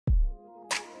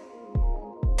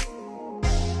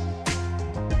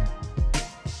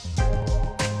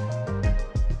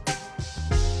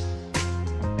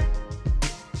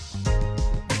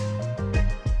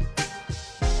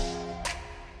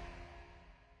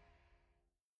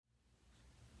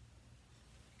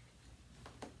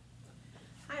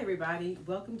everybody,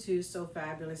 welcome to Sew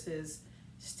Fabulous's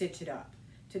Stitch It Up.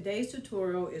 Today's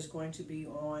tutorial is going to be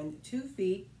on 2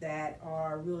 feet that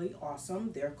are really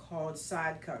awesome. They're called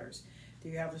side cutters.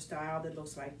 You have a style that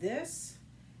looks like this,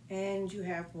 and you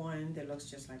have one that looks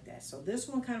just like that. So this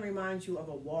one kind of reminds you of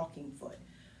a walking foot.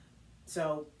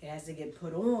 So it has to get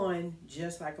put on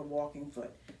just like a walking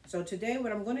foot. So today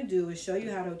what I'm going to do is show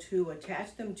you how to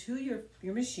attach them to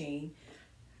your machine,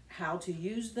 how to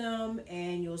use them,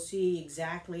 and you'll see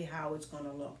exactly how it's going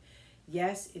to look.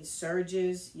 Yes, it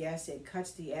serges. Yes, it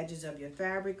cuts the edges of your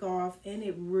fabric off, and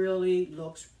it really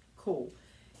looks cool.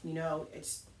 You know,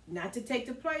 it's not to take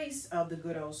the place of the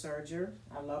good old serger.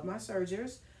 I love my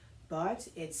sergers, but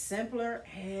it's simpler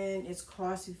and it's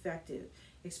cost effective.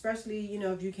 Especially, you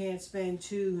know, if you can't spend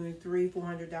 $200, $300,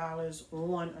 $400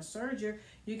 on a serger,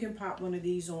 you can pop one of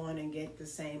these on and get the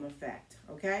same effect.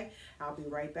 Okay, I'll be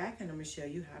right back, and I'm going to show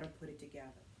you how to put it together.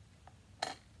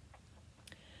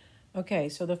 Okay,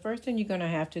 so the first thing you're going to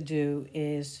have to do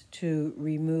is to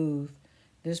remove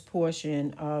this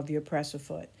portion of your presser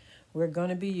foot. We're going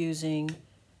to be using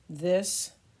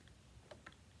this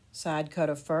side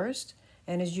cutter first,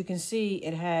 and as you can see,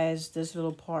 it has this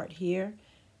little part here.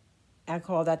 I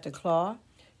call that the claw.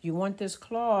 You want this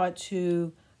claw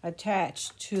to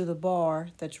attach to the bar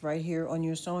that's right here on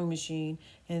your sewing machine,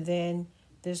 and then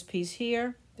this piece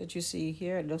here that you see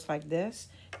here, it looks like this,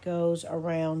 goes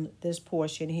around this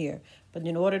portion here. But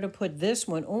in order to put this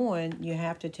one on, you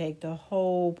have to take the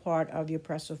whole part of your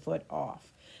presser foot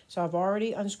off. So I've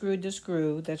already unscrewed the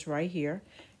screw that's right here,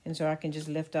 and so I can just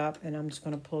lift up and I'm just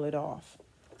going to pull it off.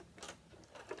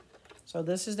 So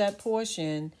this is that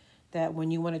portion that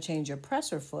when you want to change your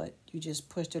presser foot, you just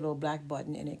push the little black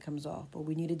button and it comes off. But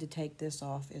we needed to take this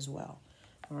off as well.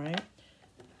 All right.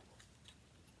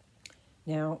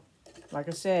 Now, like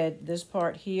I said, this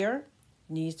part here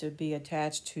needs to be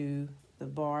attached to the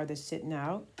bar that's sitting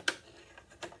out.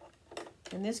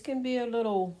 And this can be it's a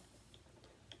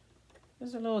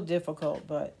little difficult,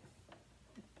 but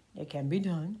it can be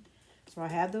done. So I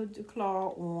have the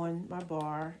claw on my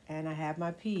bar, and I have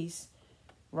my piece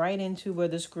right into where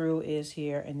the screw is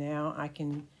here, and now I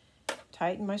can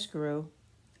tighten my screw.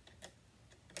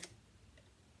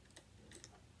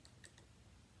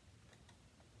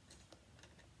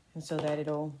 And so that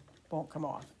won't come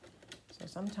off. So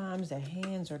sometimes the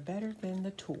hands are better than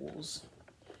the tools.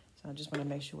 So I just want to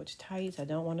make sure it's tight. I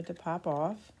don't want it to pop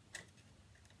off.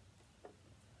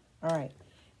 All right.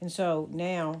 And so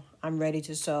now I'm ready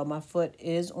to sew. My foot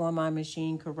is on my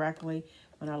machine correctly.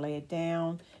 When I lay it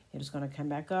down, it's going to come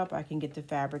back up. I can get the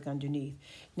fabric underneath.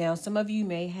 Now, some of you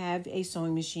may have a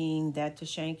sewing machine that the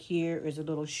shank here is a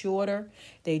little shorter.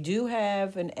 They do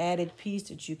have an added piece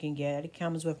that you can get. It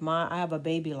comes with I have a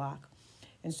baby lock.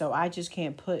 And so I just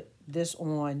can't put this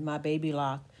on my baby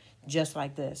lock just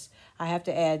like this. I have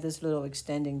to add this little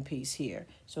extending piece here.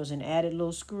 So it's an added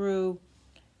little screw.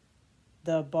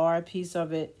 The bar piece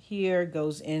of it here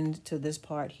goes into this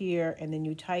part here, and then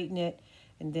you tighten it,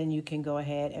 and then you can go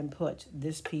ahead and put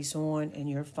this piece on, and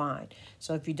you're fine.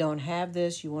 So if you don't have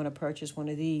this, you want to purchase one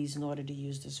of these in order to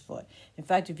use this foot. In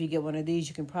fact, if you get one of these,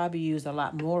 you can probably use a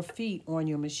lot more feet on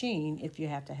your machine if you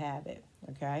have to have it,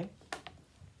 okay?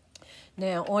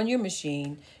 Now, on your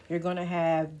machine, you're going to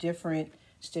have different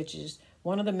stitches.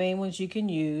 One of the main ones you can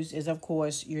use is, of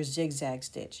course, your zigzag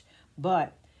stitch.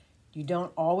 But you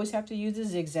don't always have to use the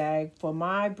zigzag. For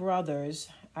my brothers,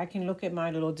 I can look at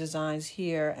my little designs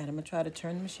here, and I'm going to try to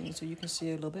turn the machine so you can see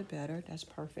it a little bit better. That's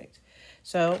perfect.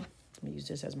 So let me use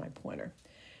this as my pointer.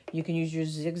 You can use your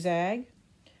zigzag.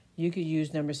 You could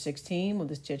use number 16 when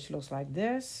the stitch looks like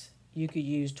this. You could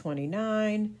use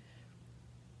 29,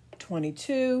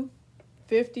 22,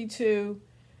 52.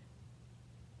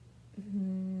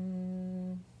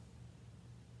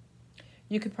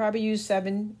 You could probably use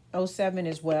 707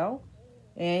 as well,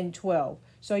 and 12.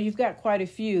 So you've got quite a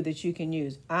few that you can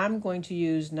use. I'm going to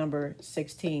use number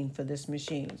 16 for this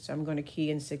machine. So I'm going to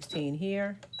key in 16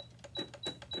 here.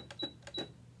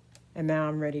 And now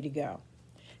I'm ready to go.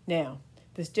 Now,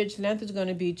 the stitch length is going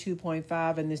to be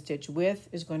 2.5 and the stitch width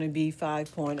is going to be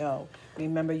 5.0.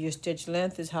 Remember, your stitch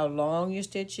length is how long your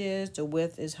stitch is. The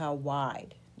width is how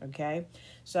wide, okay?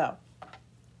 So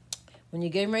when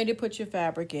you're getting ready to put your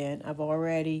fabric in, I've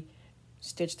already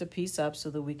stitched the piece up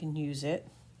so that we can use it.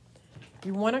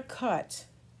 You want to cut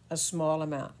a small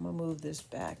amount. I'm going to move this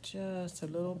back just a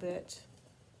little bit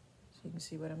so you can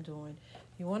see what I'm doing.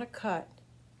 You want to cut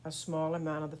a small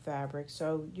amount of the fabric.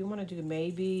 So you want to do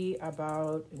maybe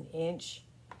about an inch,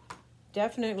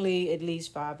 definitely at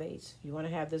least 5/8. You want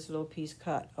to have this little piece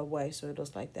cut away so it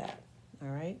looks like that. All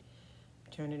right.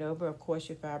 Turn it over. Of course,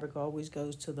 your fabric always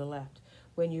goes to the left.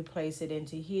 When you place it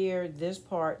into here, this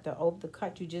part, the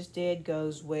cut you just did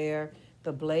goes where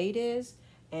the blade is,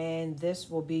 and this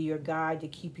will be your guide to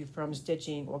keep you from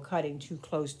stitching or cutting too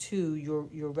close to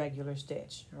your regular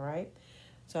stitch, all right?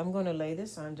 So I'm going to lay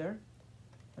this under.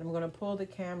 I'm going to pull the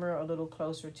camera a little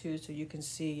closer too so you can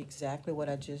see exactly what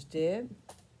I just did.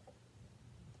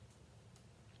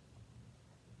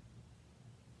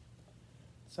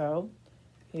 So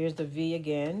here's the V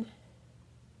again.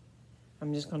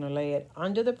 I'm just going to lay it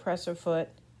under the presser foot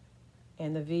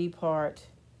and the V part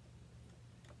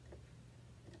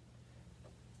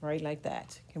right like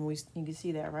that. You can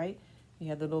see that, right? You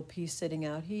have the little piece sitting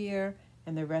out here,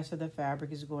 and the rest of the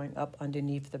fabric is going up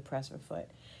underneath the presser foot.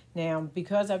 Now,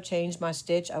 because I've changed my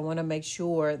stitch, I want to make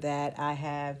sure that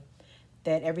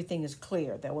that everything is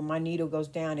clear, that when my needle goes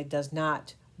down, it does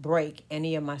not break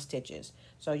any of my stitches.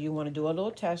 So you want to do a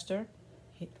little tester.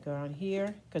 Go on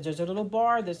here, because there's a little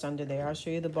bar that's under there. I'll show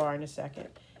you the bar in a second.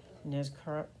 And there's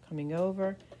coming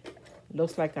over.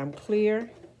 Looks like I'm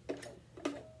clear.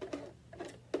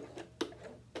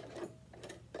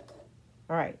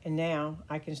 All right, and now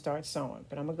I can start sewing,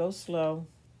 but I'm gonna go slow.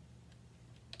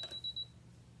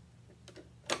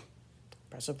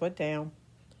 Press a foot down,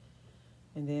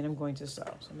 and then I'm going to sew.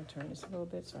 So I'm gonna turn this a little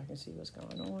bit so I can see what's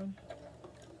going on.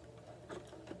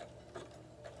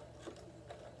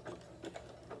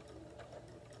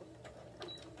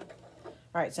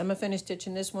 All right, so I'm gonna finish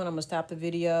stitching this one. I'm gonna stop the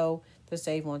video to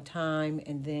save on time,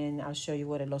 and then I'll show you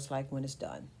what it looks like when it's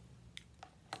done.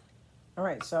 All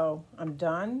right, so I'm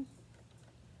done.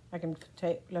 I can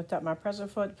lift up my presser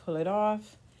foot, pull it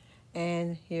off,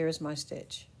 and here's my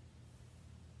stitch.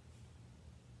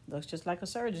 Looks just like a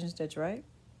surgeon stitch, right?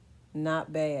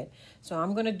 Not bad. So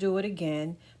I'm going to do it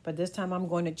again, but this time I'm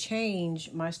going to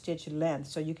change my stitch length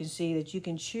so you can see that you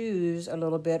can choose a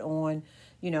little bit on,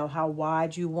 how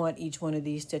wide you want each one of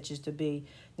these stitches to be.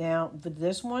 Now, for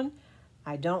this one,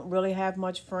 I don't really have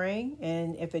much fraying,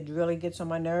 and if it really gets on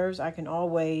my nerves, I can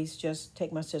always just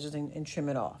take my scissors and trim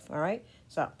it off, all right?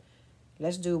 So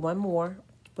let's do one more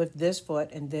with this foot,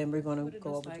 and then we're going to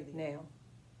go over to the now.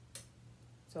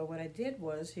 So what I did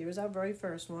was, here's our very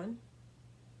first one.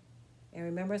 And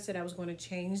remember I said I was going to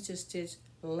change the stitch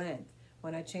length.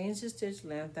 When I changed the stitch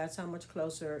length, that's how much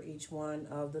closer each one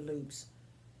of the loops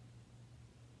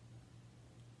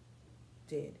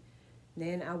did.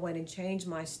 Then I went and changed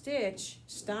my stitch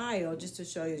style just to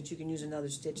show you that you can use another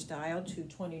stitch style to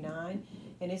 29.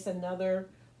 And it's another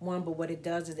one, but what it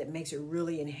does is it makes it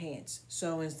really enhanced.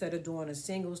 So instead of doing a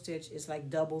single stitch, it's like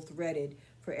double threaded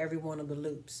for every one of the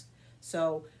loops.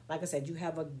 So like I said, you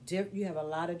have a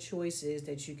lot of choices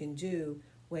that you can do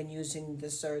when using the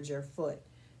serger foot.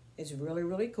 It's really,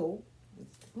 really cool,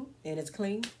 and it's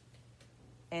clean,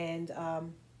 and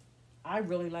I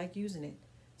really like using it.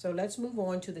 So let's move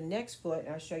on to the next foot, and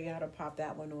I'll show you how to pop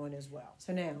that one on as well.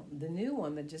 So now, the new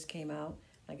one that just came out,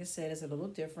 like I said, is a little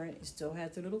different. It still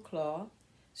has the little claw,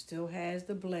 still has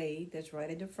the blade that's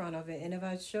right in the front of it. And if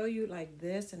I show you like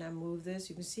this and I move this,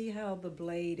 you can see how the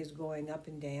blade is going up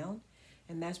and down,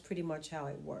 and that's pretty much how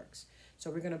it works.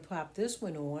 So we're going to pop this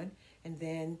one on, and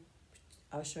then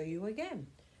I'll show you again.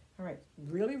 All right,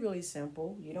 really, really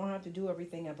simple. You don't have to do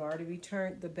everything. I've already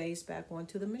returned the base back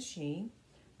onto the machine.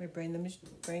 We bring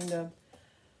the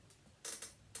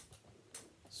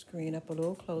screen up a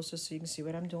little closer so you can see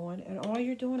what I'm doing. And all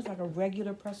you're doing is like a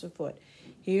regular presser foot.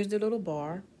 Here's the little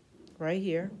bar right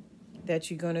here that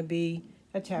you're going to be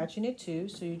attaching it to.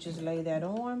 So you just lay that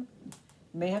on.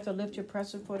 You may have to lift your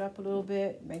presser foot up a little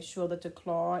bit. Make sure that the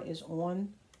claw is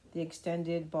on the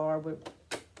extended bar,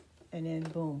 and then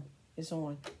boom, it's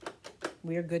on.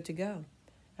 We're good to go.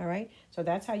 All right, so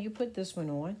that's how you put this one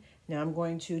on. Now I'm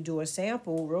going to do a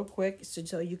sample real quick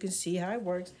so you can see how it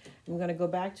works. I'm going to go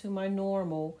back to my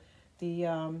normal, what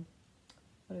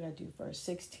did I do first?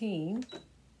 16,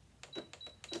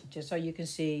 just so you can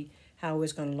see how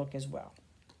it's going to look as well.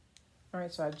 All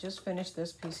right, so I've just finished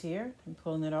this piece here. I'm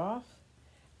pulling it off,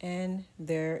 and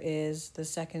there is the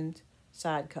second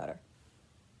side cutter.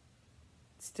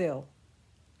 Still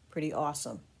pretty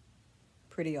awesome.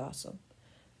 Pretty awesome.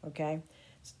 Okay,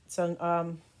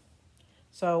 so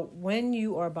when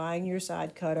you are buying your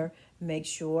side cutter, make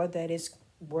sure that it's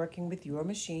working with your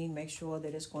machine. Make sure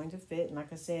that it's going to fit. And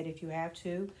like I said, if you have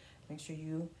to, make sure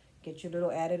you get your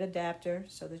little added adapter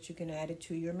so that you can add it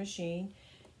to your machine.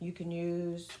 You can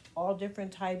use all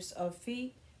different types of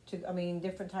feet,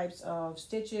 different types of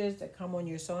stitches that come on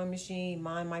your sewing machine.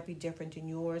 Mine might be different than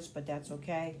yours, but that's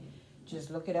okay.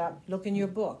 Just look it up. Look in your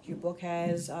book. Your book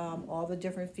has all the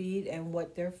different feet and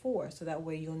what they're for, so that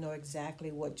way you'll know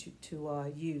exactly what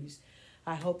to use.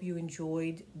 I hope you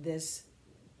enjoyed this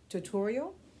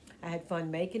tutorial. I had fun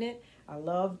making it. I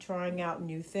love trying out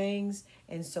new things,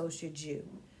 and so should you.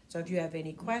 So if you have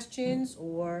any questions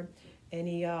or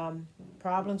any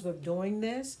problems with doing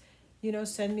this,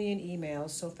 send me an email,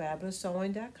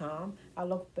 sofabuloussewing.com. I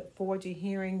look forward to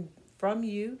hearing from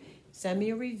you. Send me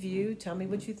a review. Tell me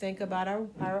what you think about our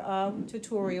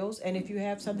tutorials. And if you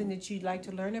have something that you'd like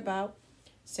to learn about,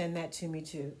 send that to me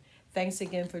too. Thanks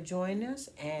again for joining us,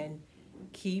 and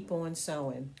keep on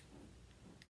sewing.